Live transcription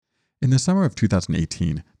In the summer of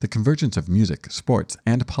 2018, the convergence of music, sports,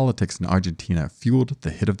 and politics in Argentina fueled the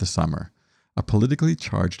hit of the summer, a politically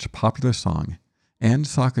charged popular song and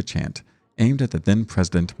soccer chant aimed at the then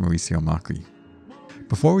President Mauricio Macri.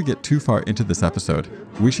 Before we get too far into this episode,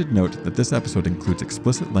 we should note that this episode includes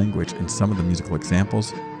explicit language in some of the musical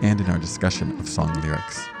examples and in our discussion of song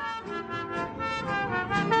lyrics.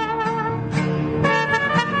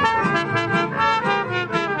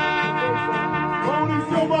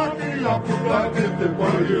 Mauricio Macri, la puta que te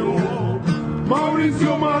parió.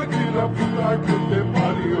 Mauricio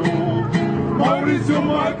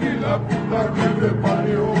Macri, la puta que te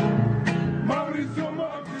parió. Mauricio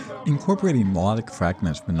Macri. Incorporating melodic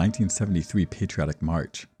fragments from the 1973 Patriotic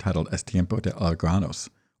March, titled Es Tiempo de Alegrarnos,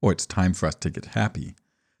 or It's Time for Us to Get Happy,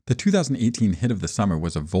 the 2018 hit of the summer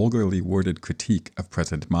was a vulgarly worded critique of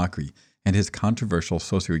President Macri and his controversial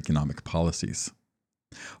socioeconomic policies.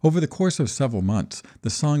 Over the course of several months, the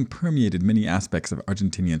song permeated many aspects of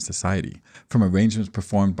Argentinian society, from arrangements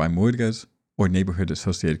performed by murgas, or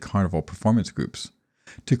neighborhood-associated carnival performance groups,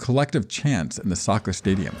 to collective chants in the soccer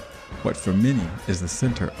stadium, what for many is the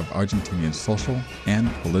center of Argentinian social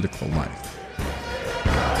and political life.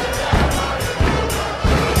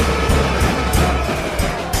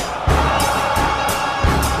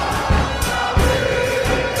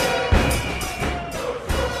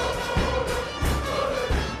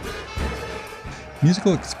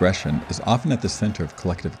 Musical expression is often at the center of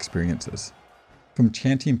collective experiences. From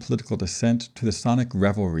chanting political dissent to the sonic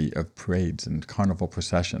revelry of parades and carnival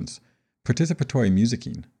processions, participatory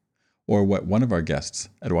musicking, or what one of our guests,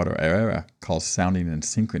 Eduardo Herrera, calls sounding in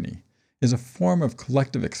synchrony, is a form of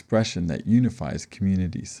collective expression that unifies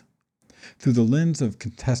communities. Through the lens of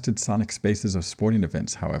contested sonic spaces of sporting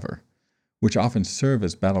events, however, which often serve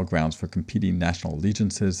as battlegrounds for competing national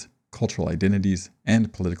allegiances, cultural identities,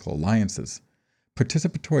 and political alliances,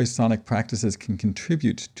 participatory sonic practices can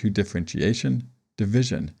contribute to differentiation,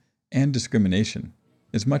 division, and discrimination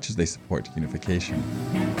as much as they support unification.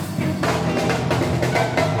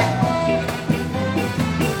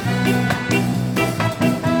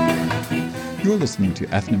 You're listening to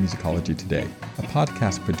Ethnomusicology Today, a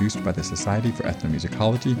podcast produced by the Society for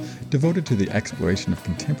Ethnomusicology devoted to the exploration of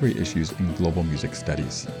contemporary issues in global music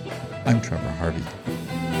studies. I'm Trevor Harvey.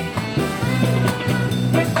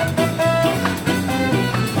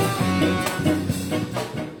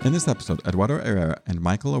 In this episode, Eduardo Herrera and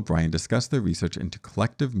Michael O'Brien discuss their research into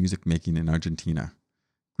collective music making in Argentina.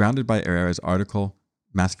 Grounded by Herrera's article,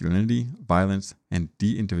 Masculinity, Violence, and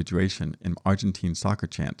De-Individuation in Argentine Soccer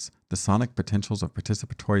Chants, The Sonic Potentials of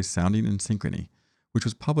Participatory Sounding in Synchrony, which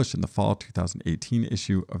was published in the fall 2018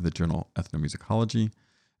 issue of the journal Ethnomusicology,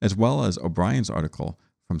 as well as O'Brien's article,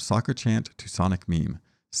 From Soccer Chant to Sonic Meme,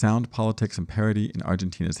 Sound, Politics, and Parody in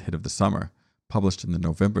Argentina's Hit of the Summer, published in the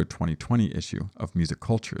November 2020 issue of Music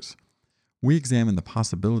Cultures. We examine the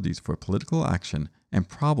possibilities for political action and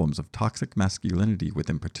problems of toxic masculinity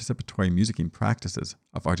within participatory musicking practices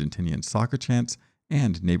of Argentinian soccer chants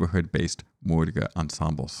and neighborhood-based murga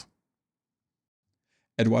ensembles.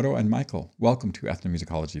 Eduardo and Michael, welcome to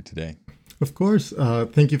Ethnomusicology Today. Of course.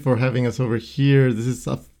 Thank you for having us over here. This is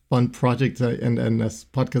a fun project and a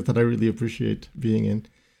podcast that I really appreciate being in.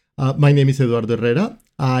 My name is Eduardo Herrera.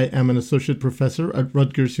 I am an associate professor at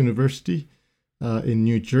Rutgers University in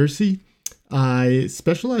New Jersey. I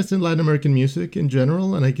specialize in Latin American music in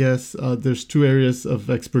general, and I guess there's two areas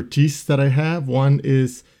of expertise that I have. One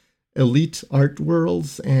is elite art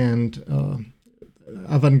worlds and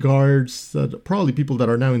avant-gardes, probably people that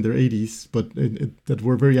are now in their 80s, but that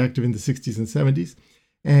were very active in the 60s and 70s,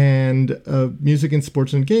 and music in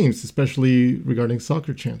sports and games, especially regarding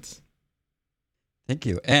soccer chants. Thank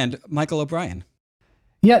you. And Michael O'Brien.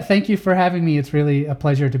 Yeah, thank you for having me. It's really a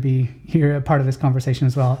pleasure to be here, a part of this conversation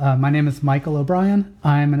as well. My name is Michael O'Brien.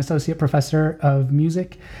 I'm an associate professor of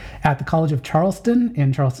music at the College of Charleston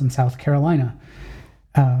in Charleston, South Carolina.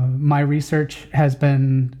 My research has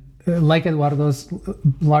been, like Eduardo's,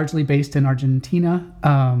 largely based in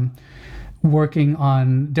Argentina, working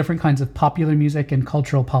on different kinds of popular music and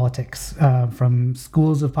cultural politics, from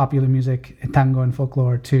schools of popular music, tango and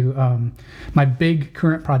folklore, to my big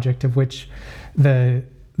current project, of which the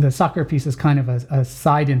soccer piece is kind of a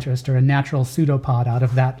side interest or a natural pseudopod out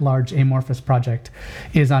of that large amorphous project,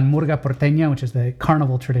 is on murga porteña, which is the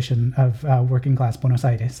carnival tradition of working class Buenos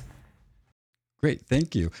Aires. Great,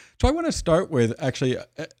 thank you. So I want to start with, actually,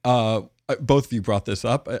 both of you brought this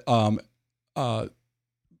up.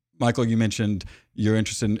 Michael, you mentioned you're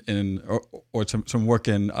interested in or some work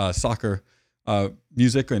in soccer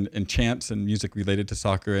music and chants and music related to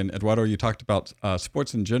soccer. And Eduardo, you talked about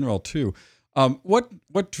sports in general too.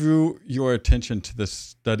 What drew your attention to the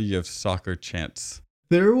study of soccer chants?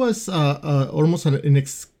 There was almost an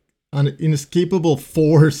inescapable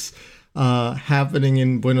force happening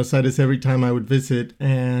in Buenos Aires every time I would visit,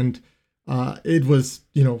 and it was,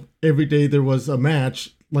 every day there was a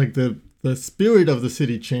match. Like the spirit of the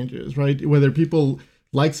city changes, right? Whether people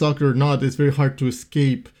like soccer or not, it's very hard to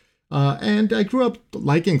escape. And I grew up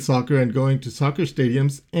liking soccer and going to soccer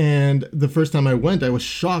stadiums. And the first time I went, I was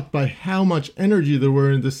shocked by how much energy there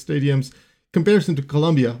were in the stadiums comparison to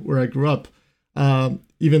Colombia, where I grew up.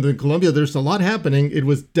 Even though in Colombia there's a lot happening, it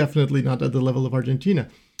was definitely not at the level of Argentina.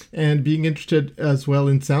 And being interested as well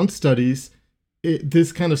in sound studies,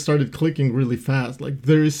 this kind of started clicking really fast. Like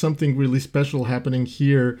there is something really special happening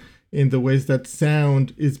here in the ways that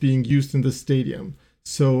sound is being used in the stadium.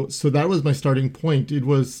 So that was my starting point. It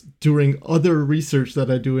was during other research that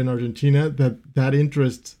I do in Argentina that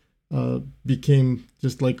interest became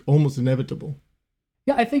just like almost inevitable.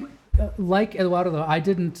 Yeah, I think like Eduardo, I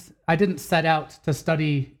didn't set out to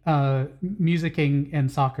study musicking and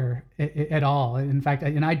soccer at all. In fact,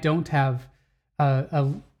 I don't have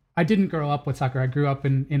I didn't grow up with soccer. I grew up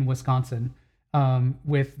in Wisconsin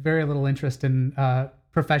with very little interest in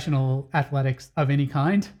professional athletics of any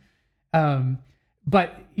kind.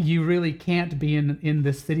 But you really can't be in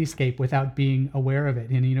this cityscape without being aware of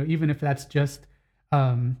it. And, even if that's just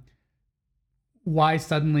why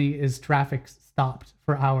suddenly is traffic stopped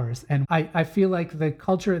for hours. And I feel like the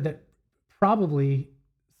culture that probably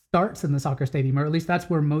starts in the soccer stadium, or at least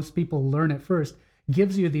that's where most people learn it first,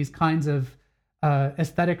 gives you these kinds of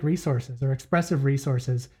aesthetic resources or expressive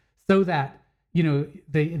resources so that, and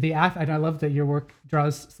I love that your work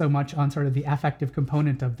draws so much on sort of the affective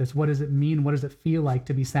component of this. What does it mean? What does it feel like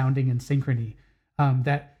to be sounding in synchrony?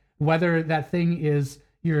 That whether that thing is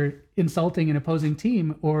you're insulting an opposing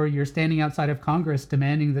team or you're standing outside of Congress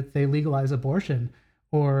demanding that they legalize abortion,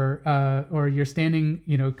 or you're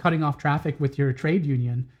standing, cutting off traffic with your trade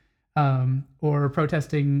union, or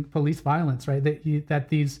protesting police violence, right? That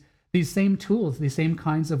these same tools, these same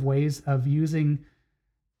kinds of ways of using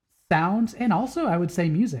sounds, and also I would say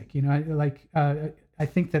music, I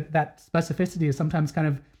think that specificity is sometimes kind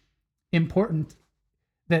of important,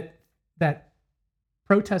 that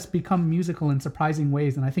protests become musical in surprising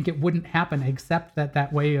ways. And I think it wouldn't happen except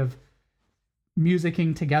that way of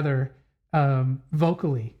musicking together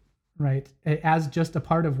vocally, right? As just a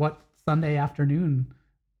part of what Sunday afternoon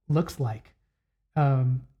looks like,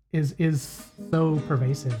 is so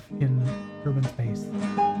pervasive in urban space.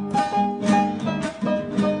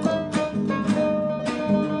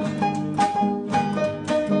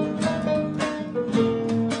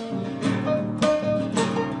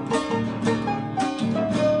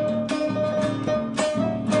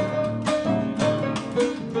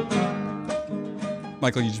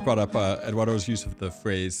 Michael, you just brought up Eduardo's use of the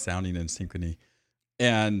phrase sounding in synchrony.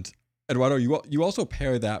 And Eduardo, you also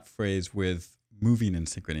pair that phrase with moving in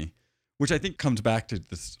synchrony, which I think comes back to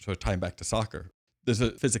this sort of tying back to soccer. There's a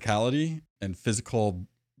physicality and physical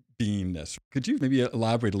beingness. Could you maybe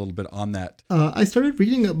elaborate a little bit on that? I started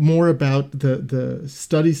reading more about the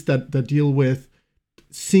studies that deal with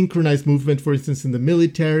synchronized movement, for instance, in the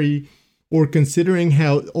military, or considering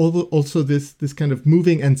how also this kind of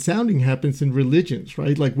moving and sounding happens in religions,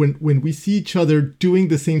 right? Like when we see each other doing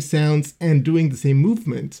the same sounds and doing the same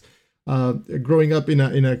movements. Growing up in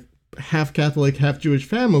a half Catholic, half Jewish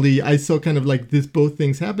family, I saw kind of like both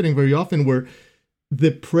things happening very often, where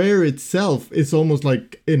the prayer itself is almost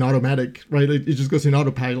like an automatic, right? It just goes in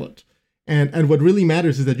autopilot. And what really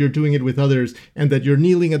matters is that you're doing it with others, and that you're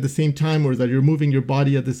kneeling at the same time, or that you're moving your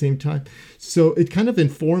body at the same time. So it kind of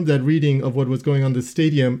informed that reading of what was going on in the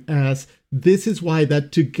stadium, as this is why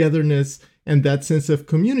that togetherness and that sense of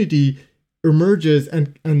community emerges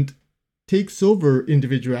and takes over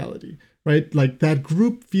individuality, right? Like that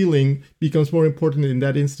group feeling becomes more important in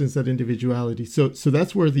that instance than individuality. So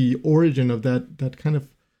that's where the origin of that kind of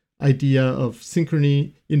idea of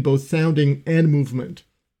synchrony in both sounding and movement,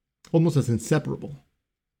 almost as inseparable.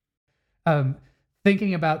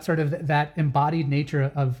 Thinking about sort of that embodied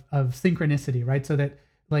nature of synchronicity, right? So that,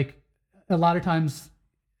 like, a lot of times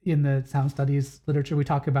in the sound studies literature, we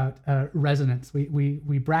talk about resonance.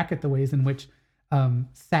 We bracket the ways in which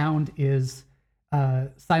sound is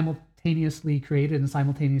simultaneously created and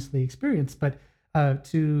simultaneously experienced, but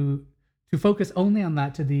to focus only on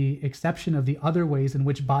that, to the exception of the other ways in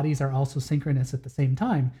which bodies are also synchronous at the same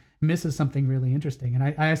time, misses something really interesting. And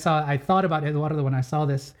I thought about Eduardo when I saw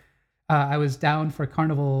this. I was down for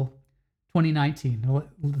Carnival 2019,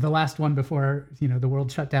 the last one before the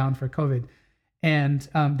world shut down for COVID, and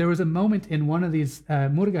there was a moment in one of these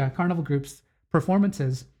Murga Carnival groups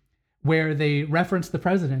performances where they reference the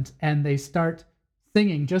president and they start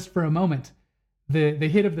singing just for a moment the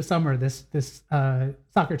hit of the summer, this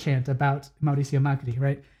soccer chant about Mauricio Macri,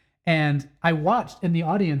 right? And I watched in the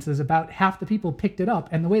audiences, about half the people picked it up,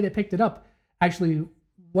 and the way they picked it up actually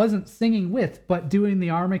wasn't singing with, but doing the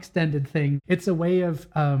arm extended thing. It's a way of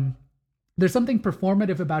there's something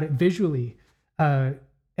performative about it visually,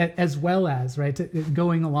 as well as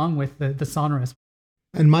going along with the sonorous.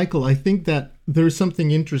 And Michael, I think that there's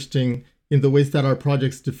something interesting in the ways that our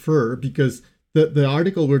projects differ, because the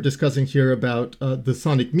article we're discussing here about the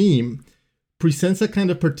sonic meme presents a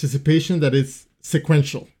kind of participation that is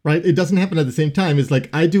sequential, right? It doesn't happen at the same time. It's like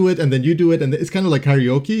I do it and then you do it, and it's kind of like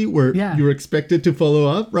karaoke where you're expected to follow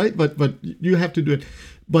up, right? But you have to do it.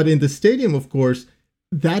 But in the stadium, of course,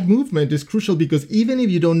 that movement is crucial, because even if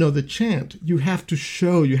you don't know the chant, you have to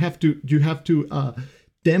show, you have to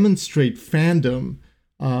demonstrate fandom,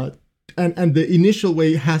 and the initial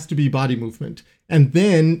way has to be body movement, and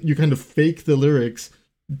then you kind of fake the lyrics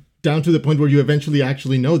down to the point where you eventually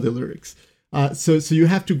actually know the lyrics. So you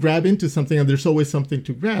have to grab into something, and there's always something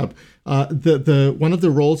to grab. The one of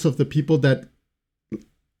the roles of the people that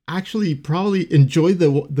actually probably enjoy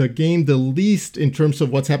the game the least in terms of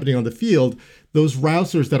what's happening on the field, those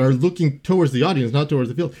rousers that are looking towards the audience, not towards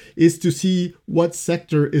the field, is to see what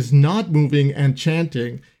sector is not moving and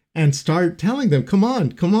chanting, and start telling them, come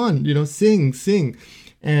on, sing.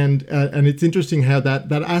 And it's interesting how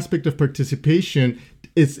that aspect of participation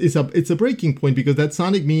it's a breaking point, because that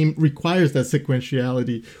sonic meme requires that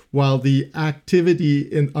sequentiality, while the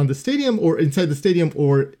activity on the stadium or inside the stadium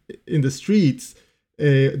or in the streets,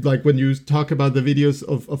 like when you talk about the videos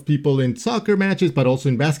of people in soccer matches, but also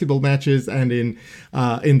in basketball matches and in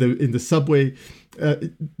the subway,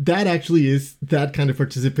 that actually is that kind of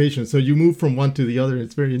participation. So you move from one to the other. And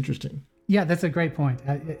it's very interesting. Yeah, that's a great point.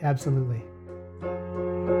 Absolutely.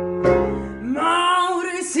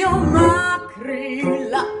 Mauricio Macri,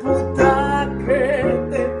 la puta que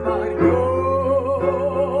te parió.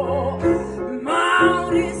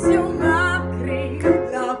 Mauricio Macri,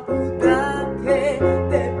 la puta que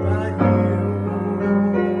te parió.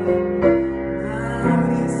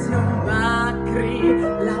 Mauricio Macri,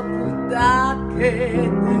 la puta que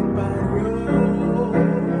te parió.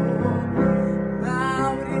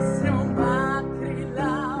 Mauricio Macri, la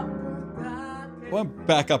puta que... I want to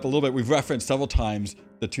back up a little bit. We've referenced several times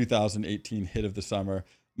the 2018 hit of the summer.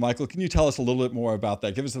 Michael, can you tell us a little bit more about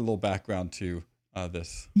that? Give us a little background to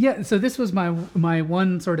this. Yeah, so this was my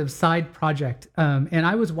one sort of side project, and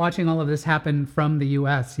I was watching all of this happen from the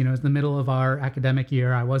U.S. It was the middle of our academic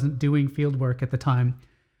year. I wasn't doing field work at the time,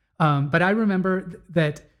 but I remember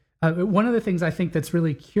that one of the things I think that's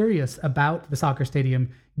really curious about the soccer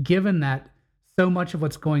stadium, given that so much of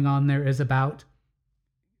what's going on there is about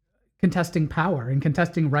contesting power and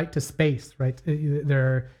contesting right to space, right?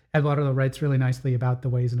 Eduardo writes really nicely about the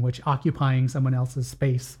ways in which occupying someone else's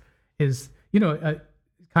space is, a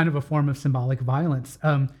kind of a form of symbolic violence.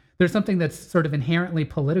 There's something that's sort of inherently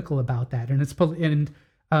political about that, and it's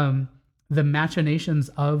the machinations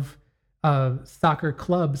of soccer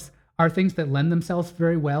clubs are things that lend themselves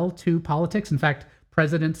very well to politics. In fact,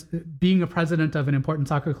 being a president of an important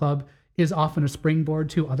soccer club is often a springboard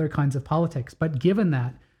to other kinds of politics. But given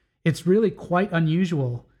that, it's really quite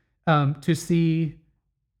unusual to see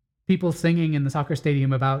people singing in the soccer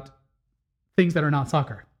stadium about things that are not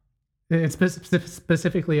soccer. It's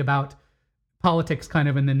specifically about politics, kind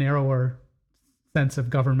of in the narrower sense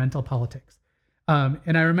of governmental politics.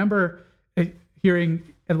 And I remember hearing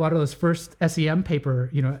Eduardo's first SEM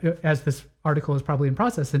paper, as this article is probably in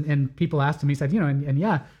process, and people asked him, he said,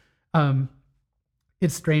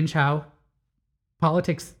 it's strange how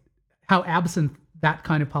absent that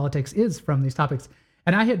kind of politics is from these topics.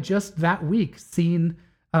 And I had just that week seen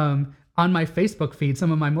on my Facebook feed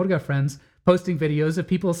some of my Murga friends posting videos of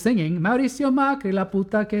people singing Mauricio Macri, la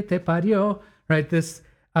puta que te parió, right? This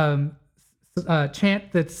chant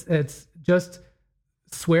it's just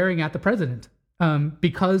swearing at the president,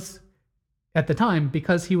 because at the time,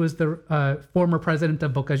 because he was the former president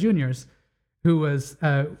of Boca Juniors, who was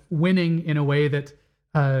winning in a way that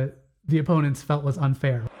the opponents felt was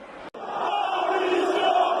unfair.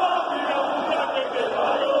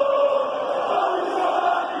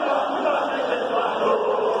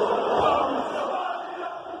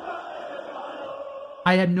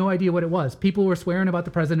 I had no idea what it was. People were swearing about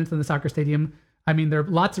the president in the soccer stadium. I mean, there are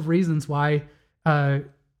lots of reasons why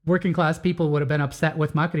working class people would have been upset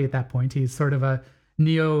with Macri at that point. He's sort of a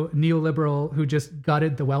neoliberal who just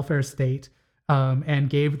gutted the welfare state and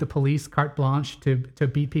gave the police carte blanche to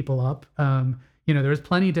beat people up. There was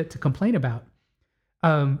plenty to complain about.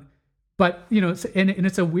 But but and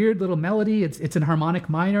it's a weird little melody. It's in harmonic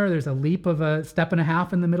minor. There's a leap of a step and a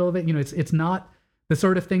half in the middle of it. It's not the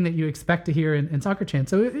sort of thing that you expect to hear in soccer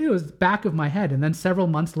chants. So it was back of my head. And then several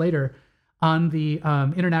months later, on the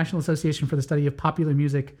International Association for the Study of Popular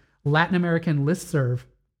Music Latin American listserv,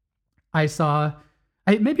 I saw,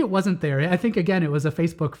 maybe it wasn't there. I think, again, it was a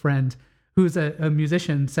Facebook friend who's a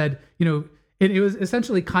musician said, it was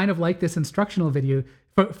essentially kind of like this instructional video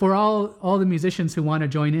for all the musicians who want to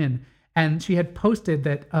join in. And she had posted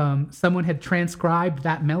that someone had transcribed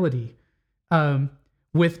that melody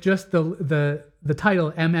with just the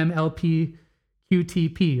title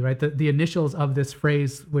MMLP-QTP, right? The initials of this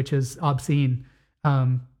phrase, which is obscene,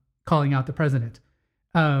 calling out the president.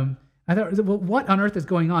 I thought, well, what on earth is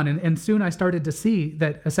going on? And soon I started to see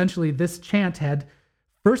that essentially this chant had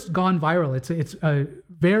first gone viral. It's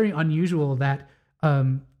very unusual that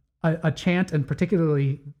a chant, and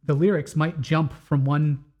particularly the lyrics, might jump from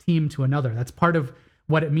one team to another. That's part of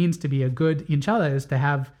what it means to be a good hinchada, is to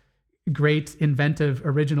have great, inventive,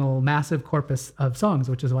 original, massive corpus of songs,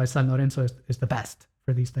 which is why San Lorenzo is the best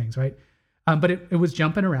for these things, right? But it was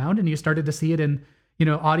jumping around, and you started to see it in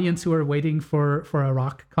audience who are waiting for a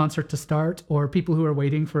rock concert to start, or people who are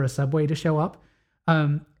waiting for a subway to show up.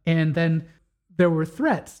 And then there were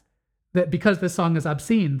threats that because this song is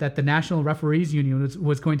obscene, that the National Referees Union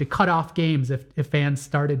was going to cut off games if fans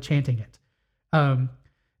started chanting it,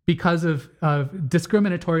 because of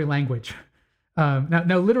discriminatory language.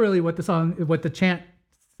 Now, literally, what the chant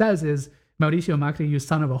says is Mauricio Macri, you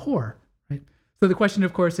son of a whore. Right. So the question,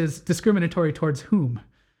 of course, is discriminatory towards whom?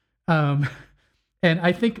 And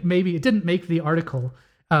I think maybe it didn't make the article,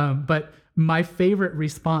 but my favorite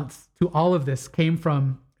response to all of this came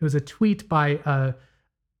from, it was a tweet by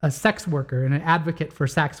a sex worker and an advocate for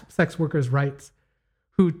sex workers' rights,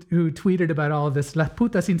 who tweeted about all of this. Las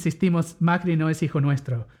putas insistimos, Macri no es hijo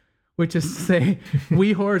nuestro, which is to say,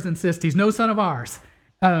 we whores insist he's no son of ours.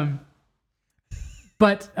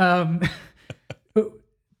 But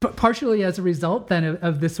partially as a result then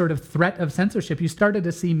of this sort of threat of censorship, you started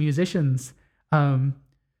to see musicians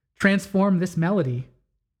transform this melody,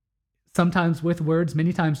 sometimes with words,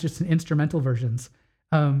 many times just in instrumental versions,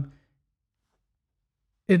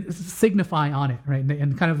 signify on it, right?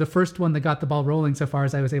 And kind of the first one that got the ball rolling, so far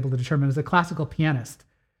as I was able to determine, was a classical pianist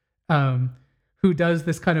who does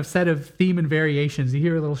this kind of set of theme and variations. You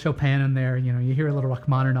hear a little Chopin in there, you hear a little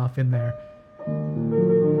Rachmaninoff in there.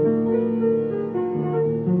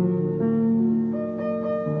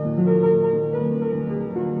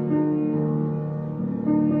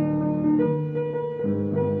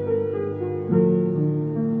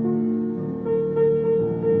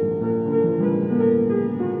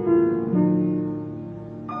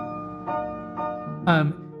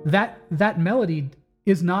 That melody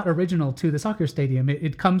is not original to the soccer stadium.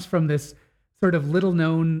 It comes from this sort of little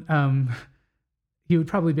known, he would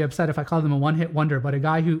probably be upset if I called him a one-hit wonder, but a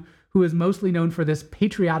guy who is mostly known for this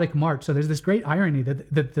patriotic march. So there's this great irony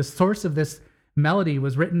that the source of this melody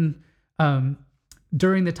was written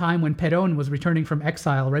during the time when Perón was returning from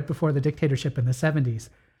exile, right before the dictatorship in the 70s.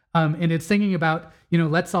 And it's singing about,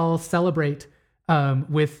 let's all celebrate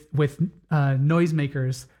with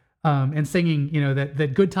noisemakers, and singing,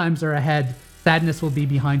 that good times are ahead, sadness will be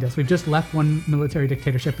behind us. We've just left one military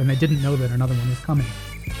dictatorship, and they didn't know that another one was coming.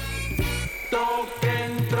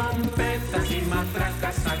 Toquen trompetas y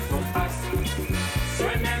matracas al compás,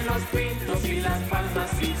 suenen los pitos y las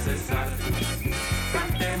palmas sin cesar.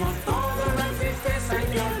 Cantemos toda la tristeza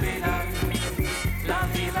y olvidar, la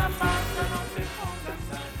vida pasa, no te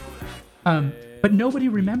pongas a llorar. But nobody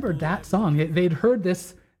remembered that song. They'd heard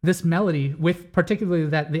this melody, with particularly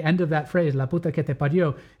the end of that phrase, la puta que te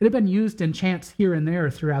parió. It had been used in chants here and there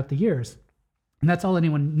throughout the years, and that's all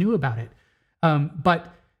anyone knew about it.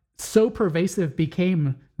 But so pervasive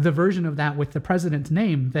became the version of that with the president's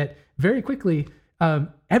name that very quickly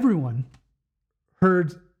everyone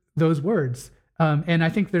heard those words. And I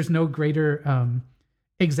think there's no greater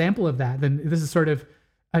example of that than this. Is sort of,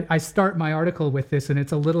 I start my article with this, and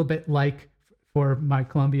it's a little bit like, for my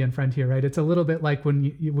Colombian friend here, right? It's a little bit like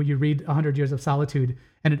when you read 100 Years of Solitude,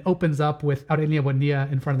 and it opens up with Aurelia Buendia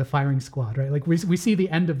in front of the firing squad, right? Like we see the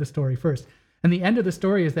end of the story first. And the end of the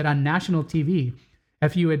story is that on national TV,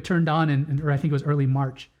 if you had turned on, or I think it was early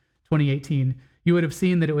March 2018, you would have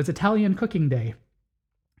seen that it was Italian Cooking Day.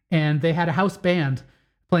 And they had a house band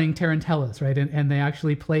playing tarantellas, right? And they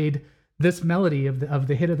actually played this melody of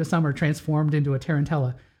the hit of the summer transformed into a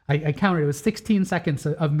tarantella. I counted, it was 16 seconds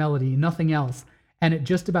of melody, nothing else. And it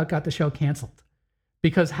just about got the show canceled.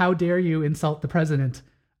 Because how dare you insult the president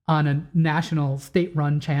on a national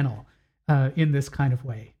state-run channel in this kind of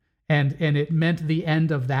way? and it meant the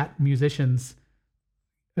end of that musician's.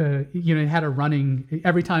 It had a running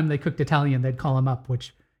every time they cooked Italian, they'd call him up,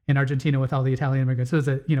 which in Argentina with all the Italian immigrants, it was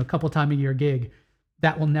a couple time a year gig.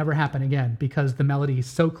 That will never happen again because the melody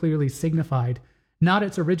so clearly signified not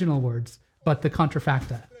its original words, but the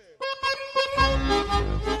contrafacta.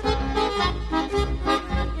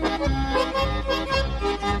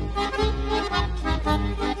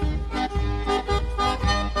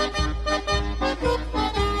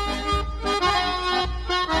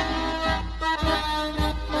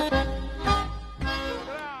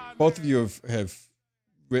 Both of you have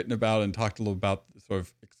written about and talked a little about sort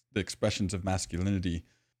of the expressions of masculinity.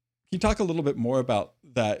 Can you talk a little bit more about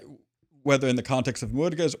that, whether in the context of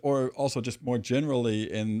murgas or also just more generally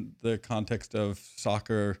in the context of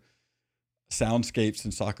soccer soundscapes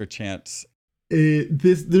and soccer chants?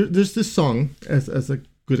 There's this song as a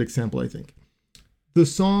good example, I think. The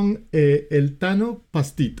song El Tano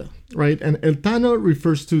Pastita, right? And El Tano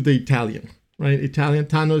refers to the Italian, right? Italian.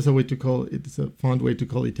 Tano is a way to call, it's a fond way to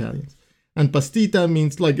call Italians. And pastita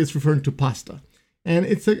means like it's referring to pasta. And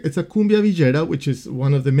it's a cumbia villera, which is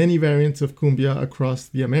one of the many variants of cumbia across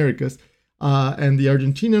the Americas. And the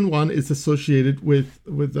Argentinian one is associated with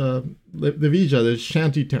the villa, the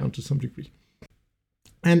shanty town to some degree.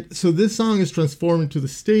 And so this song is transformed into the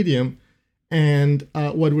stadium. And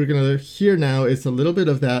what we're going to hear now is a little bit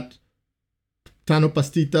of that Tano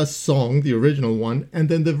Pastita song, the original one, and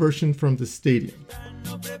then the version from the stadium.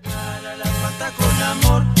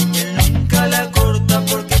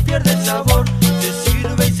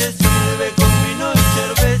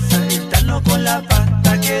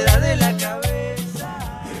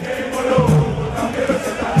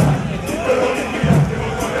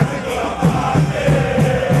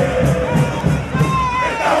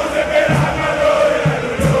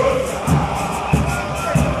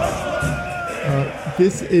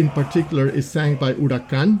 This in particular is sang by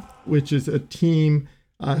Huracán, which is a team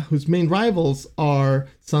whose main rivals are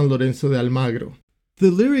San Lorenzo de Almagro. The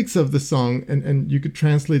lyrics of the song, and you could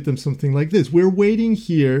translate them something like this. We're waiting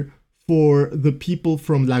here for the people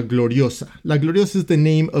from La Gloriosa. La Gloriosa is the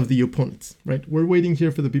name of the opponents, right? We're waiting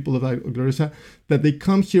here for the people of La Gloriosa, that they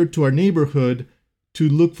come here to our neighborhood to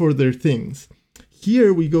look for their things.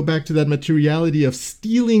 Here we go back to that materiality of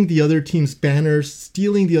stealing the other team's banners,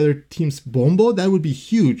 stealing the other team's bombo. That would be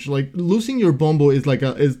huge. Like losing your bombo is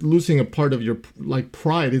is losing a part of your like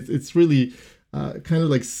pride. It's really kind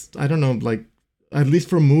of like, I don't know, like at least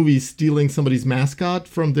from movies, stealing somebody's mascot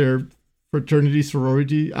from their fraternity,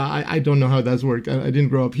 sorority. I don't know how that's worked. I didn't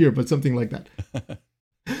grow up here, but something like that.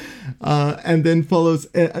 And then follows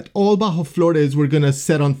all Bajo Flores, we're gonna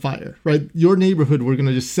set on fire, right? Your neighborhood, we're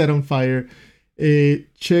gonna just set on fire. Che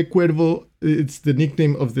Cuervo, it's the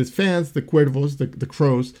nickname of these fans, the Cuervos, the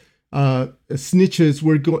crows, snitches,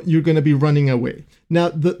 you're going to be running away. Now,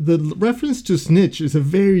 the reference to snitch is a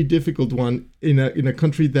very difficult one in a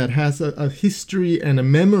country that has a history and a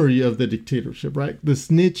memory of the dictatorship, right? The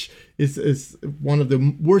snitch is one of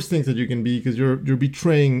the worst things that you can be because you're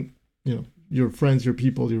betraying, your friends, your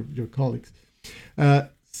people, your colleagues.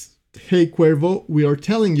 Hey Cuervo, we are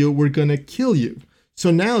telling you we're going to kill you. So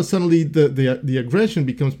now suddenly the aggression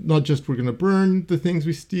becomes not just we're going to burn the things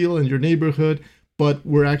we steal in your neighborhood, but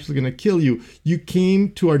we're actually going to kill you. You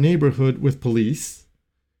came to our neighborhood with police.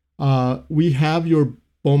 We have your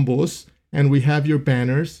bombos and we have your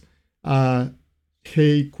banners. Hey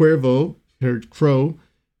Cuervo, her crow,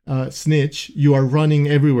 snitch, you are running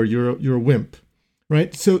everywhere. You're a wimp,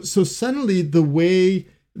 right? So suddenly the way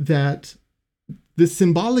that this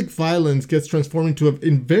symbolic violence gets transformed into a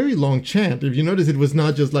very long chant. If you notice, it was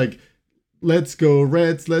not just like, let's go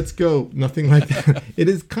Reds, let's go, nothing like that. It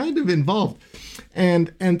is kind of involved.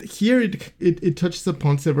 And here it touches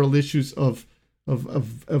upon several issues of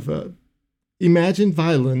imagined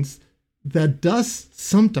violence that does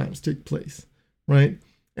sometimes take place, right?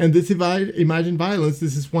 And this imagined violence,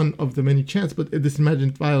 this is one of the many chants, but this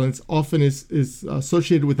imagined violence often is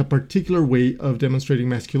associated with a particular way of demonstrating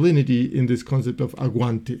masculinity in this concept of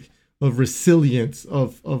aguante, of resilience,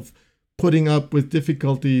 of putting up with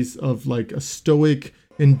difficulties, of like a stoic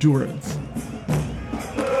endurance.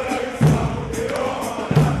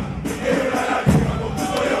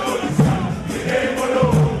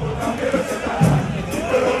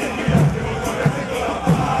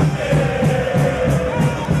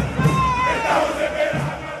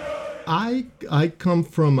 I come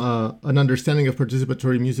from an understanding of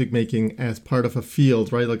participatory music making as part of a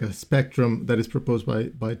field, right? Like a spectrum that is proposed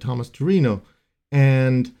by Thomas Torino.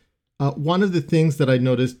 And one of the things that I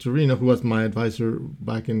noticed, Torino, who was my advisor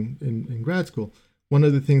back in grad school, one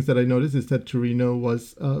of the things that I noticed is that Torino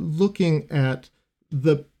was looking at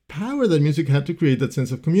the power that music had to create that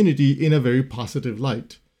sense of community in a very positive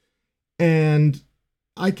light. And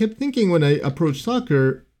I kept thinking when I approached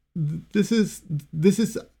soccer, this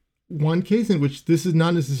is one case in which this is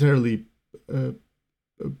not necessarily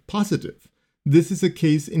positive. This is a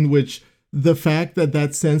case in which the fact that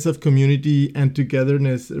that sense of community and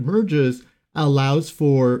togetherness emerges allows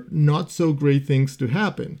for not so great things to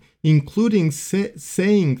happen, including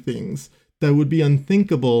saying things that would be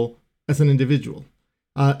unthinkable as an individual.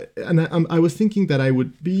 And I was thinking that I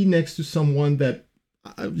would be next to someone that,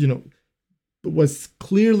 was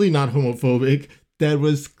clearly not homophobic, that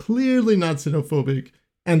was clearly not xenophobic,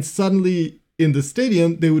 and suddenly in the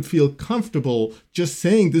stadium, they would feel comfortable just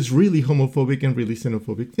saying this really homophobic and really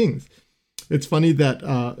xenophobic things. It's funny that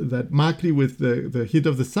that Macri with the heat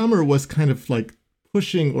of the summer was kind of like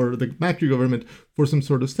pushing, or the Macri government, for some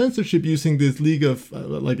sort of censorship using this League of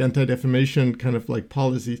like anti-defamation kind of like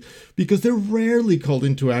policies, because they're rarely called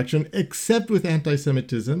into action except with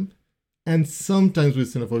anti-Semitism and sometimes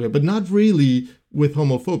with xenophobia, but not really with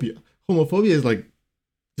homophobia. Homophobia is like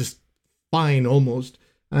just fine almost,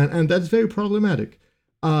 and that's very problematic.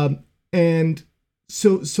 And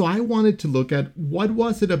so I wanted to look at what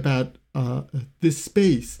was it about this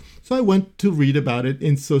space. So I went to read about it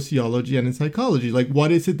in sociology and in psychology. Like,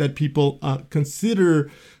 what is it that people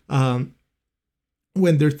consider when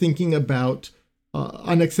they're thinking about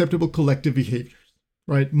unacceptable collective behaviors,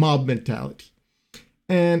 right? Mob mentality.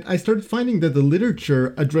 And I started finding that the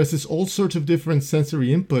literature addresses all sorts of different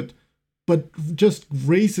sensory input, but just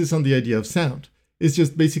races on the idea of sound. It's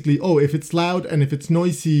just basically, if it's loud and if it's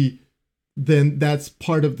noisy, then that's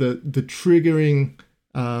part of the triggering,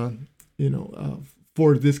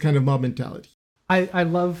 for this kind of mob mentality. I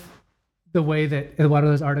love the way that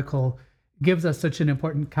Eduardo's article gives us such an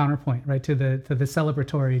important counterpoint, right, to the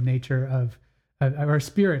celebratory nature of our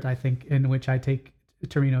spirit, I think, in which I take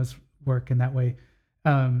Torino's work in that way.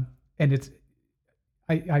 And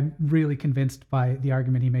I'm really convinced by the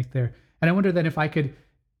argument he makes there. And I wonder then if I could,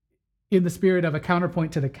 in the spirit of a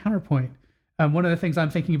counterpoint to the counterpoint, one of the things I'm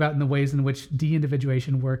thinking about in the ways in which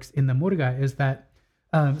de-individuation works in the Murga is that,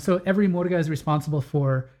 so every Murga is responsible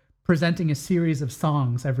for presenting a series of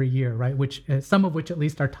songs every year, right? Which some of which at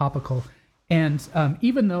least are topical. And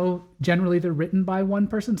even though generally they're written by one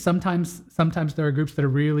person, sometimes there are groups that are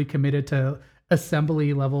really committed to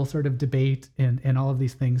assembly level sort of debate and all of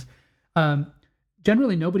these things.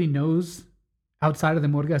 Generally, nobody knows outside of the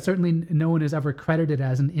Murga. Certainly, no one is ever credited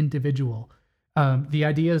as an individual. The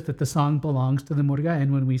idea is that the song belongs to the Murga,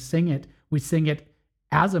 and when we sing it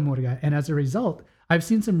as a Murga. And as a result, I've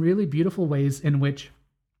seen some really beautiful ways in which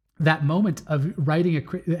that moment of writing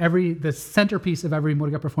the centerpiece of every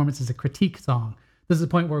Murga performance is a critique song. This is the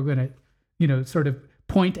point where we're going to, sort of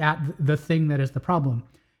point at the thing that is the problem.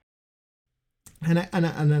 And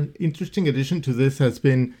an interesting addition to this has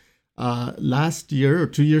been last year or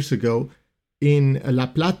 2 years ago in La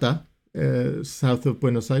Plata, south of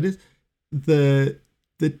Buenos Aires, the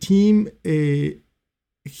team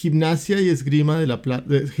Gimnasia y Esgrima de La Plata,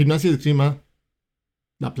 Gimnasia y Esgrima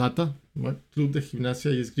La Plata, Club de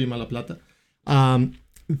Gimnasia y Esgrima La Plata,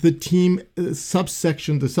 the team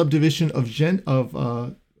subsection, the subdivision of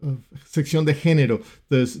Sección de Género,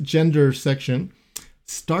 the gender section,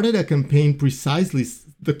 started a campaign precisely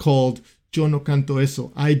called Yo no canto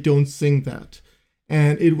eso, I don't sing that.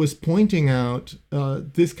 And it was pointing out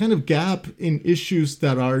this kind of gap in issues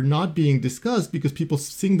that are not being discussed because people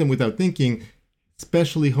sing them without thinking,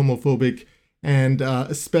 especially homophobic, and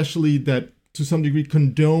especially that to some degree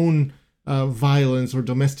condone violence or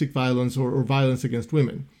domestic violence or violence against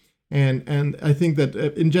women. And I think that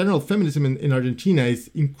in general, feminism in Argentina is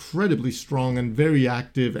incredibly strong and very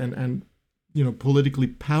active and politically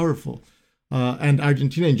powerful. And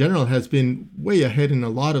Argentina in general has been way ahead in a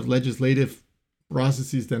lot of legislative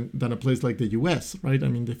processes than a place like the US, right? I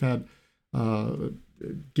mean, they've had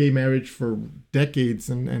gay marriage for decades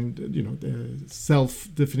and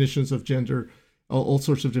self-definitions of gender, all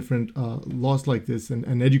sorts of different laws like this,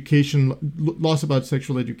 and education, laws about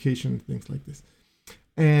sexual education, things like this.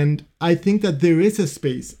 And I think that there is a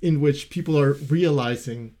space in which people are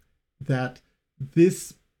realizing that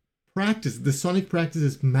this practice, the sonic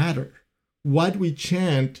practices matter. What we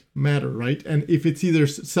chant matter, right? And if it's either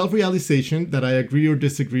self-realization that I agree or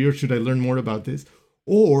disagree, or should I learn more about this,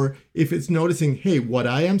 or if it's noticing, hey, what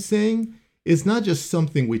I am saying is not just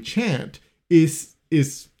something we chant, is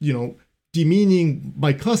demeaning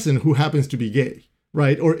my cousin who happens to be gay,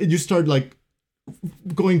 right? Or you start like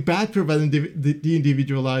going back to the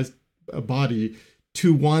individualized body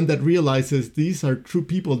to one that realizes these are true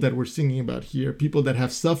people that we're singing about here, people that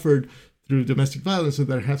have suffered through domestic violence or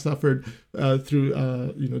that have suffered through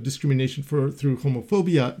discrimination through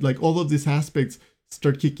homophobia, like all of these aspects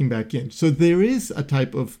start kicking back in. So there is a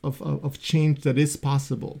type of change that is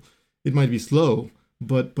possible. It might be slow,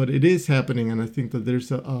 but it is happening, and I think that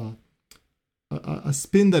there's a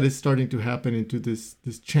spin that is starting to happen into this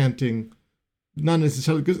chanting. Not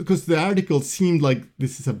necessarily because the article seemed like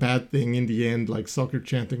this is a bad thing in the end, like soccer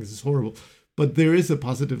chanting is horrible. But there is a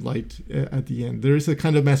positive light at the end. There is a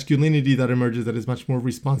kind of masculinity that emerges that is much more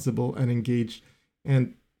responsible and engaged,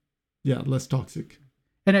 and less toxic.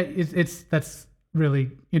 And that's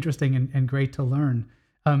really interesting and great to learn.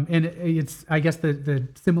 And it's, I guess the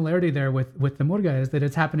similarity there with the Murga is that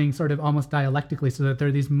it's happening sort of almost dialectically, so that there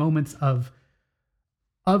are these moments of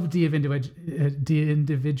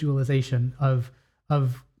de-individualization, of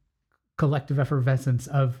collective effervescence,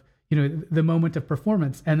 of the moment of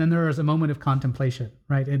performance, and then there is a moment of contemplation,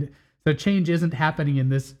 right? And so change isn't happening in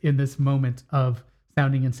this moment of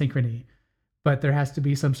sounding in synchrony, but there has to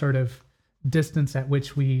be some sort of distance at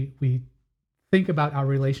which we think about our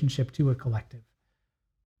relationship to a collective.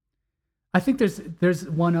 I think there's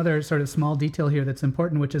one other sort of small detail here that's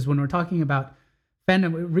important, which is when we're talking about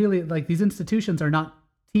fandom, really, like, these institutions are not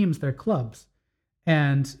teams, they're clubs.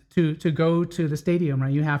 And to go to the stadium,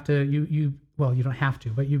 right, you have to, you don't have to,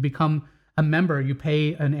 but you become a member, you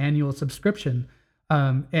pay an annual subscription.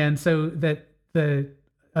 And so that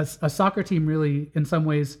a soccer team really, in some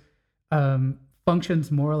ways,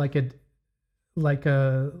 functions more like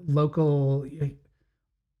a local,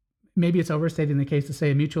 maybe it's overstating the case to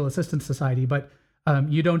say a mutual assistance society, but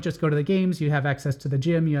you don't just go to the games, you have access to the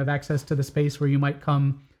gym, you have access to the space where you might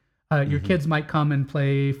come, your kids might come and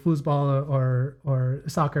play foosball or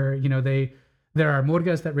soccer. There are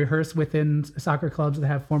murgas that rehearse within soccer clubs that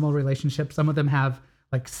have formal relationships. Some of them have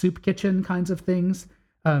like soup kitchen kinds of things.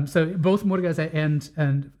 So both murgas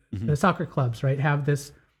and the soccer clubs, right, have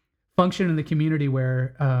this function in the community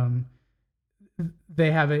where they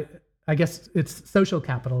have I guess it's social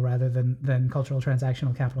capital rather than cultural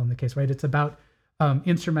transactional capital in the case, right? It's about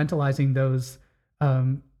instrumentalizing those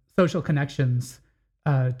social connections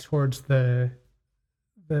towards the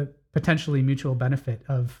potentially mutual benefit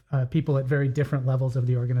of people at very different levels of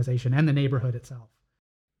the organization and the neighborhood itself.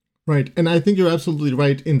 Right. And I think you're absolutely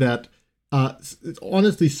right in that,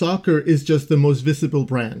 honestly, soccer is just the most visible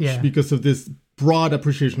branch because of this broad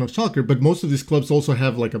appreciation of soccer. But most of these clubs also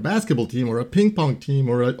have like a basketball team or a ping pong team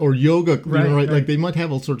or yoga, right? Like they might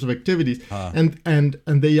have all sorts of activities. And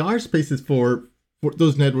they are spaces for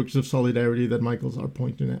those networks of solidarity that Michael's are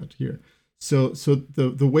pointing out here. So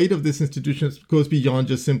the weight of this institution goes beyond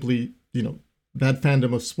just simply, that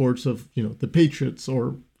fandom of sports of, the Patriots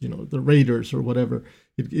or, the Raiders or whatever.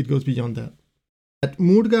 It goes beyond that. At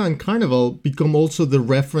Murga and Carnival become also the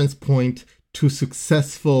reference point to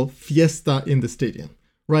successful fiesta in the stadium,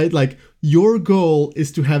 right? Like your goal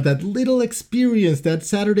is to have that little experience that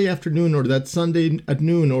Saturday afternoon or that Sunday at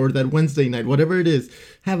noon or that Wednesday night, whatever it is,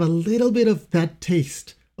 have a little bit of that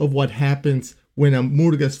taste of what happens when a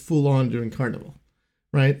Murga is full on during Carnival,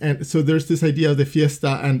 right? And so there's this idea of the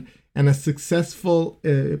fiesta and a successful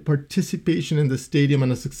participation in the stadium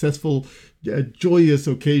and a successful joyous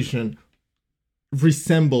occasion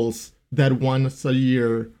resembles that once a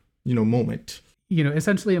year, moment.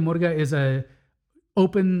 Essentially a Murga is a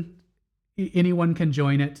open, anyone can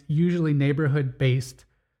join it, usually neighborhood based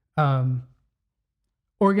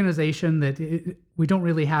organization that we don't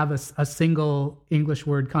really have a single English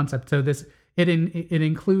word concept. So it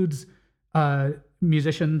includes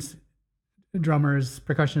musicians, drummers,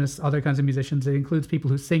 percussionists, other kinds of musicians. It includes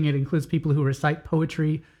people who sing. It includes people who recite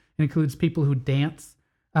poetry. It includes people who dance.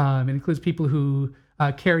 It includes people who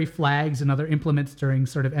carry flags and other implements during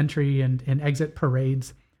sort of entry and exit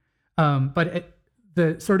parades. But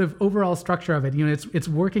the sort of overall structure of it, it's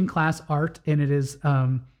working class art, and it is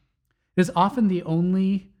often the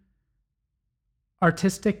only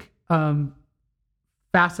artistic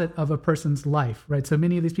facet of a person's life, right? So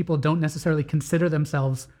many of these people don't necessarily consider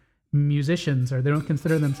themselves musicians, or they don't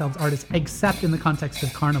consider themselves artists, except in the context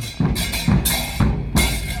of Carnival.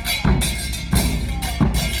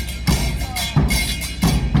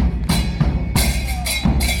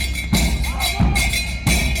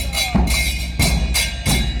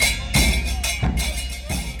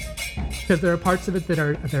 Because there are parts of it that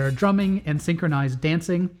are drumming and synchronized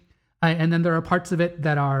dancing, and then there are parts of it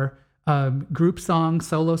that are group song,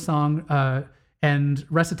 solo song, and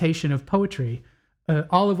recitation of poetry,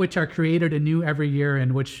 all of which are created anew every year,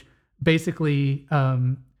 and which basically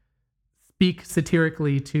speak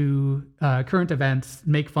satirically to current events,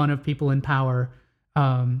 make fun of people in power,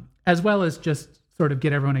 as well as just sort of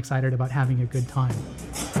get everyone excited about having a good time.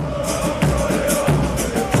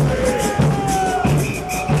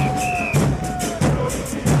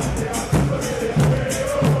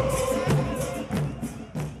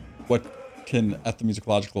 can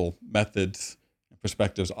ethnomusicological methods and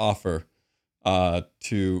perspectives offer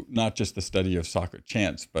to not just the study of soccer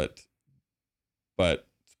chants, but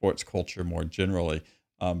sports culture more generally?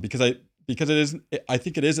 Because I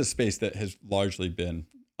think it is a space that has largely been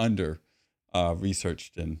under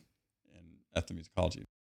researched in ethnomusicology.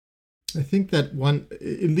 I think that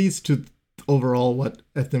it leads to overall what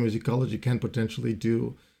ethnomusicology can potentially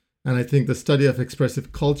do. And I think the study of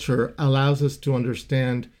expressive culture allows us to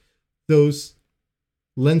understand those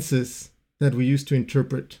lenses that we use to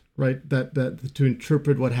interpret, right? That to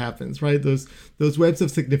interpret what happens, right? Those webs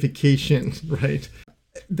of signification, right?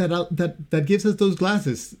 That gives us those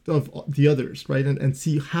glasses of the others, right? And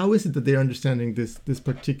see how is it that they're understanding this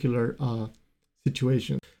particular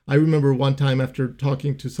situation. I remember one time after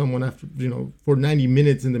talking to someone for 90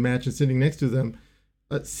 minutes in the match and sitting next to them,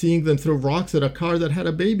 seeing them throw rocks at a car that had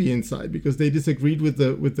a baby inside because they disagreed with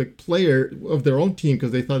the player of their own team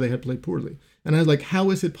because they thought they had played poorly. And I was like, how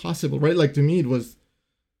is it possible, right? Like, to me, it was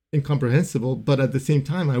incomprehensible. But at the same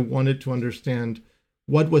time, I wanted to understand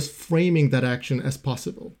what was framing that action as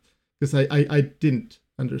possible, because I didn't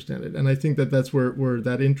understand it. And I think that's where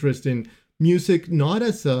that interest in music, not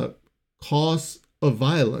as a cause of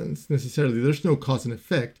violence necessarily, there's no cause and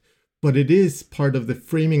effect, but it is part of the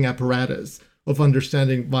framing apparatus of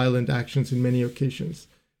understanding violent actions in many occasions.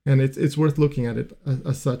 And it's worth looking at it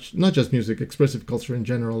as such. Not just music, expressive culture in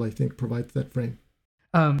general, I think, provides that frame.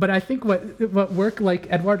 But I think what work like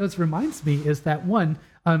Eduardo's reminds me is that one,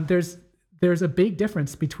 there's a big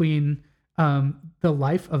difference between the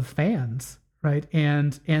life of fans, right,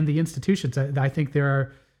 and the institutions. I think there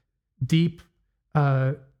are deep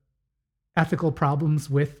ethical problems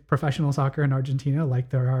with professional soccer in Argentina, like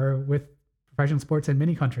there are with professional sports in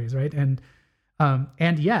many countries, right? And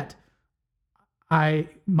yet,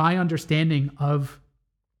 my understanding of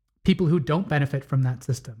people who don't benefit from that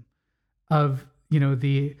system, of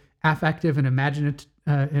the affective and imaginal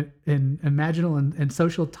and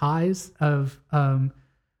social ties of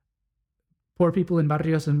poor people in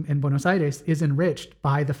barrios in Buenos Aires, is enriched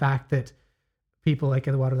by the fact that people like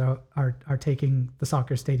Eduardo are taking the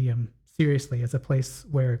soccer stadium seriously as a place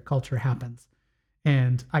where culture happens.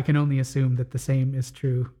 And I can only assume that the same is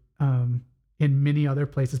true in many other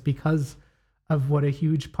places because of what a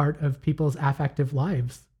huge part of people's affective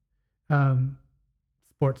lives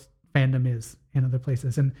sports fandom is in other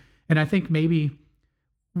places. And I think maybe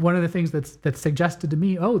one of the things that's suggested to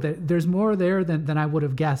me, that there's more there than I would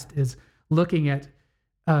have guessed, is looking at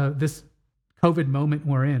this COVID moment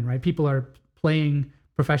we're in, right? People are playing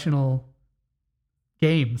professional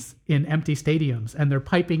games in empty stadiums, and they're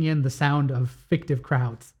piping in the sound of fictive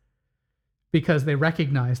crowds because they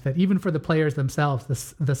recognize that even for the players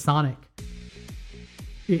themselves, the sonic,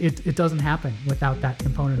 it doesn't happen without that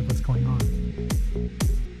component of what's going on.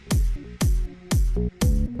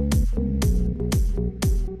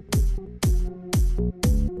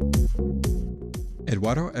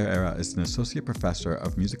 Eduardo Herrera is an associate professor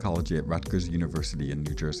of musicology at Rutgers University in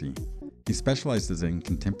New Jersey. He specializes in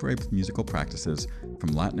contemporary musical practices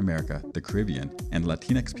from Latin America, the Caribbean, and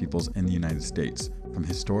Latinx peoples in the United States from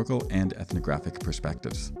historical and ethnographic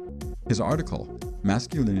perspectives. His article,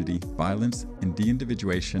 Masculinity, Violence, and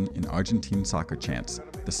De-Individuation in Argentine Soccer Chants,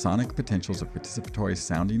 The Sonic Potentials of Participatory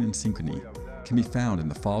Sounding and Synchrony, can be found in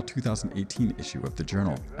the fall 2018 issue of the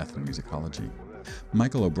journal Ethnomusicology.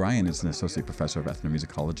 Michael O'Brien is an associate professor of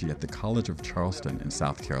ethnomusicology at the College of Charleston in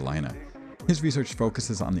South Carolina. His research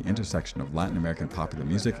focuses on the intersection of Latin American popular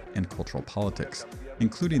music and cultural politics,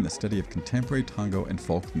 including the study of contemporary tango and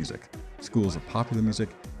folk music, schools of popular music,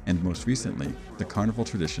 and most recently, the carnival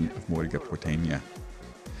tradition of Murga Porteña.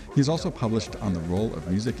 He's also published on the role of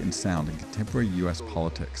music and sound in contemporary U.S.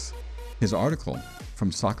 politics. His article,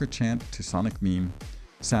 From Soccer Chant to Sonic Meme,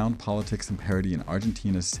 Sound, Politics, and Parody in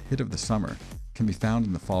Argentina's Hit of the Summer, can be found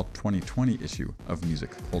in the fall 2020 issue of Music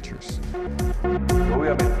Cultures. No voy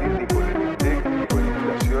a mentir ni con el INDEC, ni con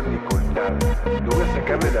inflación, ni con nada. No voy a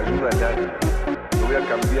sacarle la ayuda a nadie. No voy a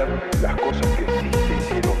cambiar las cosas que sí se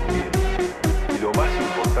hicieron bien. Y lo más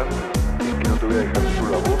importante es que no te voy a dejar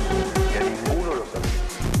solo a vos ni a ninguno de los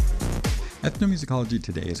amigos. Ethnomusicology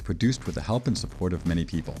Today is produced with the help and support of many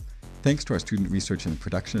people. Thanks to our student research and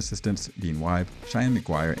production assistants, Dean Weib, Cheyenne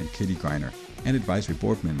McGuire, and Katie Greiner, and advisory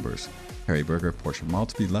board members, Harry Berger, Portia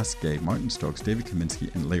Maltby, Les Gay, Martin Stokes, David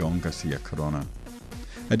Kaminsky, and Leon Garcia Corona.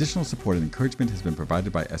 Additional support and encouragement has been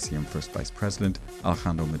provided by SCM First Vice President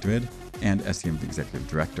Alejandro Madrid and SCM Executive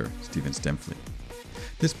Director Stephen Stemfley.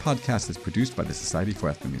 This podcast is produced by the Society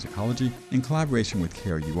for Ethnomusicology in collaboration with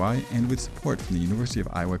KRUI and with support from the University of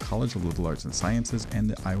Iowa College of Liberal Arts and Sciences and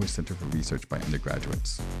the Iowa Center for Research by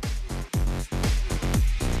Undergraduates.